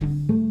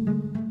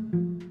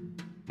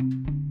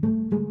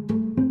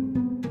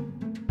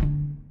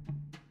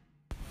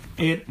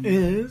It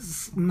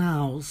is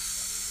now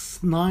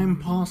 9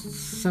 past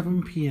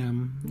 7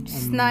 p.m.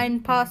 It's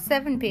 9 past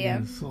 7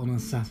 p.m. Yes, on a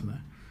Saturday.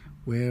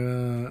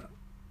 We're...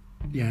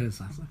 yeah, it is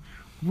Saturday.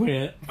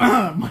 We're...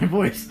 my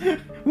voice.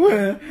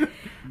 We're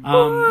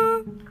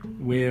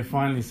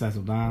finally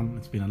settled down.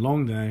 It's been a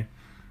long day.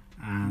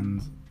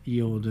 And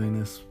you're doing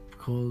this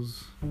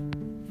because...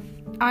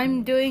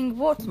 I'm doing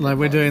what? like,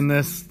 we're doing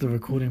this, the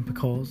recording,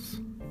 because...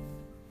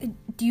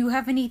 Do you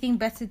have anything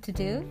better to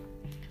do?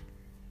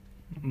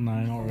 No,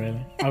 not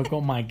really. I've got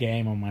my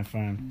game on my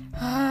phone.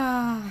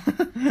 How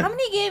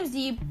many games do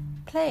you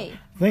play?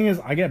 Thing is,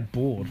 I get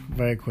bored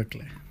very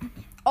quickly.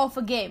 Of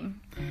a game?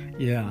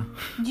 Yeah.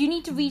 Do you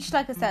need to reach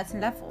like a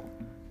certain level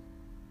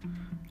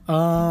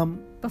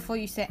before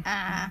you say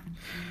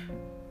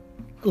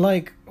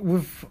like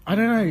with, I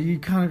don't know, you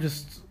kind of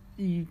just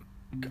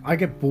I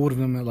get bored of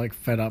them and like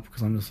fed up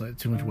because I'm just like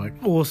too much work.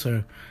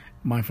 Also,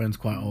 my phone's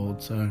quite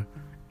old, so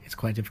it's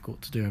quite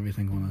difficult to do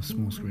everything on a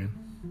small screen.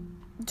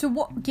 So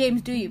what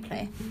games do you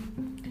play?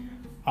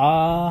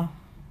 Well,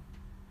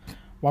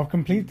 I've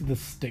completed the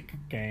stick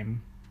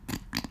game.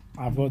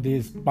 I've got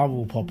this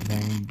bubble pop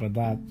thing, but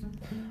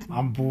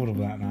I'm bored of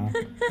that now.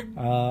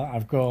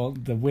 I've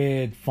got the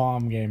weird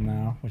farm game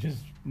now, which is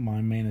my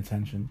main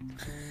attention.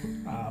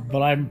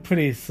 But I'm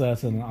pretty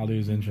certain I'll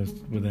lose interest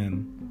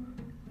within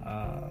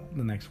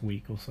the next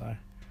week or so.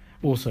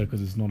 Also,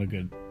 because it's not a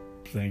good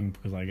thing,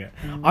 because I get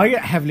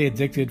heavily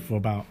addicted for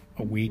about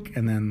a week,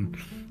 and then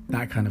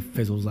that kind of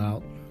fizzles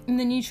out. And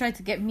then you try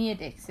to get me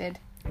addicted.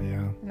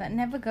 Yeah. And that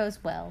never goes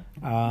well.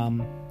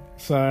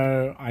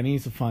 So I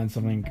need to find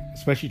something,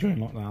 especially during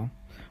lockdown.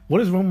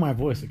 What is wrong with my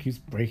voice? It keeps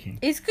breaking.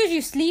 It's because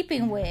you're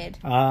sleeping weird.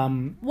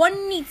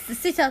 One needs to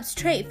sit up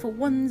straight for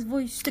one's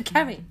voice to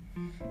carry.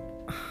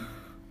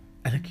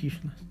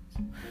 Elocutionists.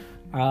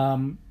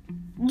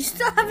 You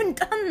still haven't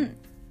done...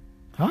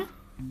 Huh?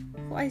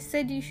 what I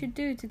said you should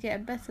do to get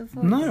a better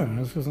voice. No,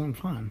 that's because I'm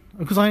fine.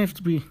 Because I have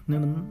to be near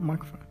the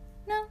microphone.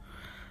 No.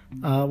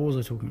 What was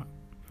I talking about?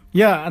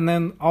 Yeah, and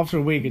then after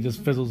a week it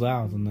just fizzles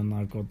out, and then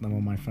I've got them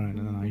on my phone,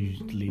 and then I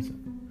usually delete it.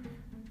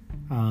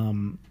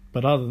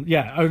 But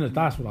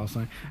that's what I was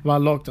saying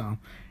about lockdown.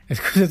 It's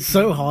because it's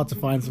so hard to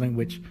find something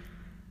which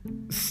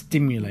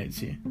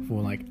stimulates you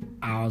for like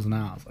hours and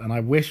hours. And I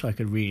wish I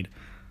could read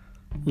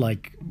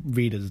like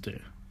readers do.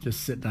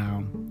 Just sit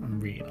down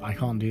and read. I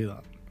can't do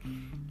that.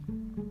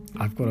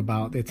 I've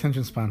got the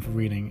attention span for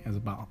reading is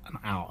about an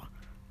hour.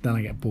 Then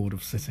I get bored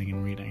of sitting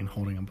and reading and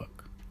holding a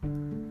book.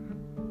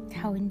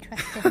 How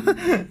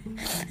interesting.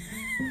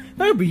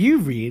 No, but you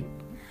read.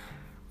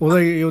 Although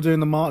you're doing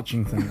the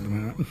marching thing at the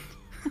moment.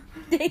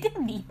 They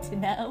don't need to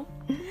know.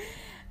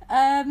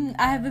 I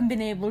haven't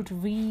been able to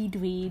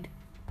read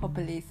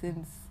properly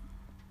since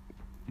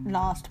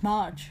last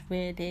March,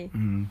 really.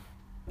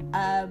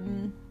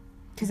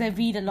 Because I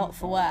read a lot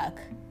for work.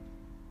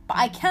 But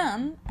I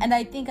can, and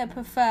I think I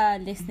prefer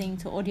listening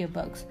to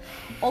audiobooks.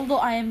 Although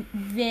I am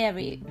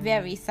very,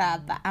 very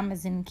sad that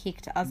Amazon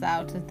kicked us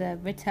out of the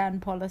return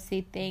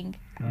policy thing.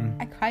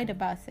 I cried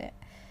about it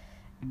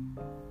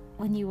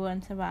when you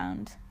weren't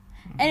around.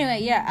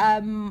 Anyway,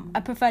 I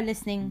prefer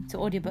listening to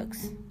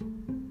audiobooks.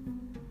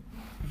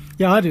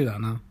 Yeah, I do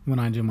that now when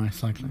I do my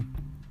cycling.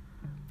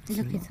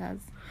 Look at us.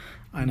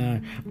 I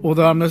know.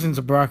 Although I'm listening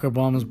to Barack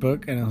Obama's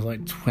book, and it's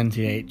like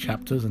 28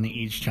 chapters, and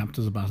each chapter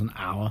is about an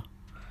hour.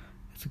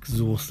 It's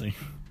exhausting.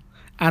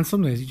 And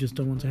some days you just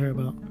don't want to hear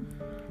about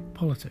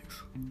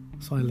politics.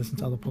 So I listen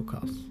to other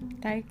podcasts.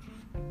 Like,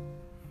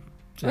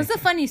 what's the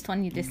funniest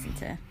one you listen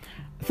to?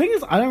 The thing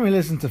is, I don't really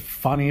listen to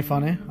funny.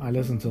 I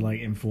listen to like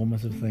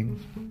informative things.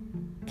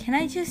 Can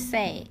I just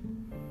say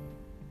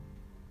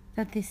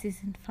that this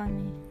isn't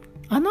funny?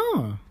 I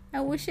know.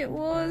 I wish it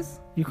was.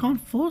 You can't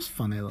force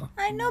funny though.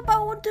 I know, but I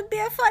want to be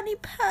a funny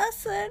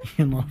person.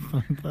 You're not a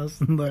funny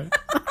person though.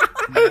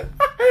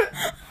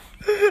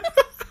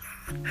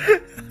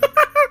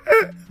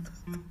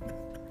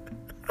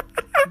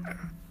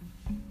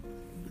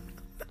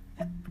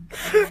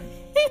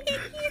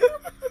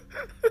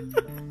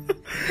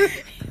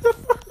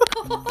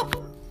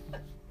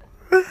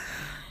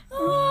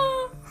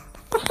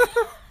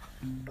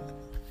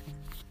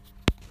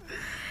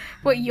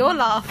 What, you're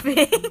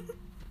laughing?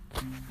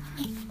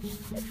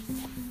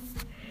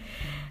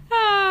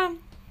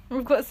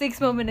 We've got 6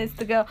 more minutes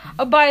to go.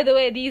 Oh, by the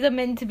way, these are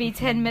meant to be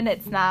 10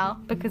 minutes now,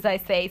 because I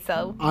say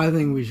so. I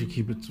think we should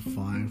keep it to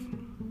 5.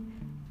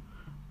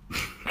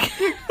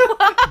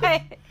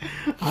 Why?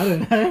 I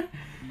don't know.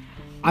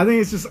 I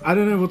think it's just, I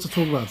don't know what to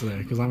talk about today,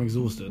 because I'm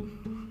exhausted.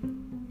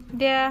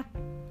 Yeah.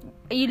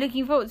 Are you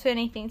looking forward to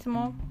anything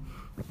tomorrow?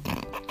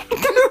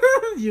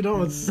 You know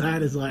what's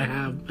sad is I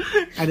am,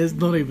 and it's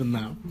not even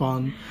that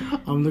fun.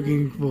 I'm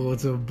looking forward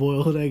to a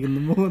boiled egg in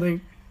the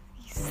morning.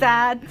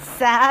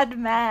 Sad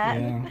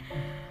man.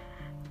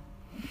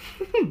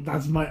 Yeah.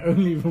 That's my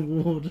only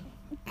reward.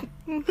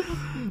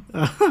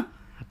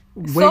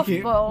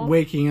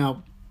 Waking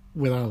up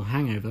without a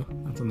hangover.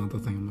 That's another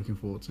thing I'm looking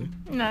forward to.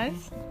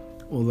 Nice.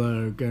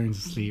 Although going to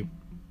sleep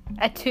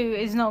at 2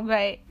 is not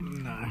great.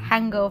 No.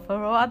 Hangover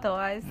or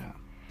otherwise.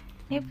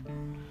 Yeah. Yep.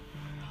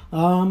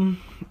 Other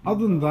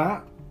than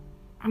that,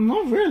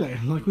 not really.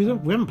 Like we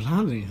haven't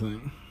planned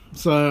anything.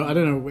 So I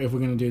don't know if we're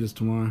gonna do this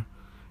tomorrow.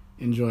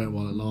 Enjoy it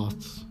while it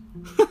lasts.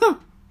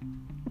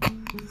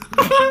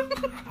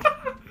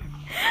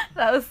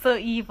 That was so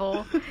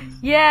evil.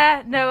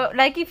 Yeah, no,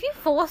 like if you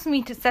force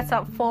me to set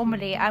up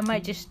formally, I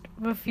might just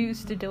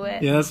refuse to do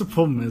it. Yeah, that's the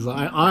problem. Is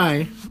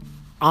I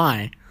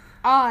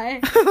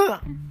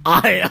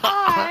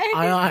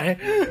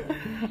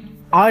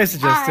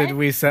suggested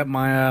we set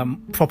my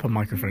proper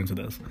microphone to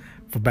this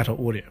for better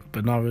audio,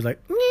 but Nara was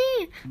like,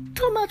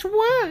 too much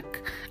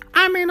work.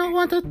 I may not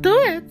want to do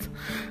it,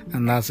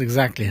 and that's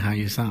exactly how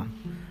you sound.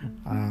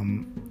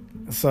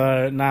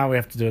 So now we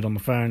have to do it on the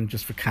phone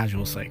just for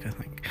casual sake. I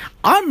think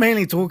I'm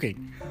mainly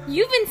talking.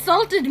 You've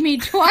insulted me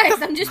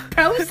twice. I'm just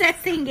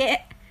processing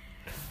it.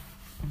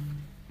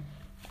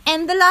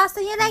 And the last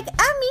one, you're like,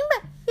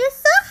 Mima, you're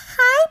so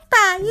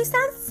hyper. You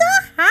sound so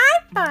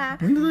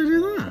hyper. When did I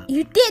do that?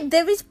 You did.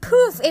 There is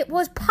proof. It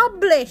was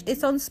published.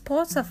 It's on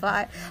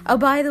Spotify. Oh,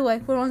 by the way,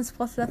 we're on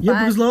Spotify. Yeah,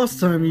 because last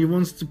time you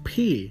wanted to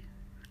pee.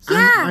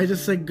 Yeah. And I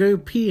just said go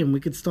pee and we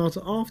could start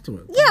it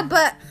afterwards. Yeah,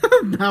 but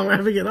Now we're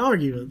having an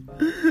argument.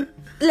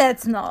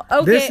 let's not.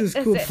 Okay. This is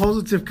called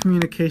positive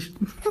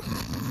communication.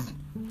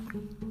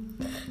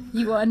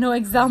 You are no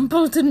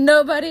example to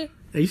nobody.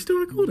 Are you still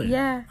recording?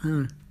 Yeah.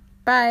 Oh.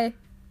 Bye.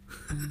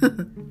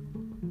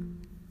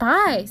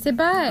 Bye. Say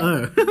bye.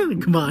 Oh.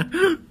 Goodbye.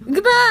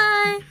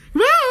 Goodbye.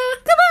 Bye.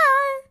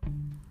 Goodbye.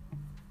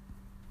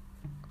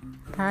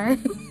 Bye.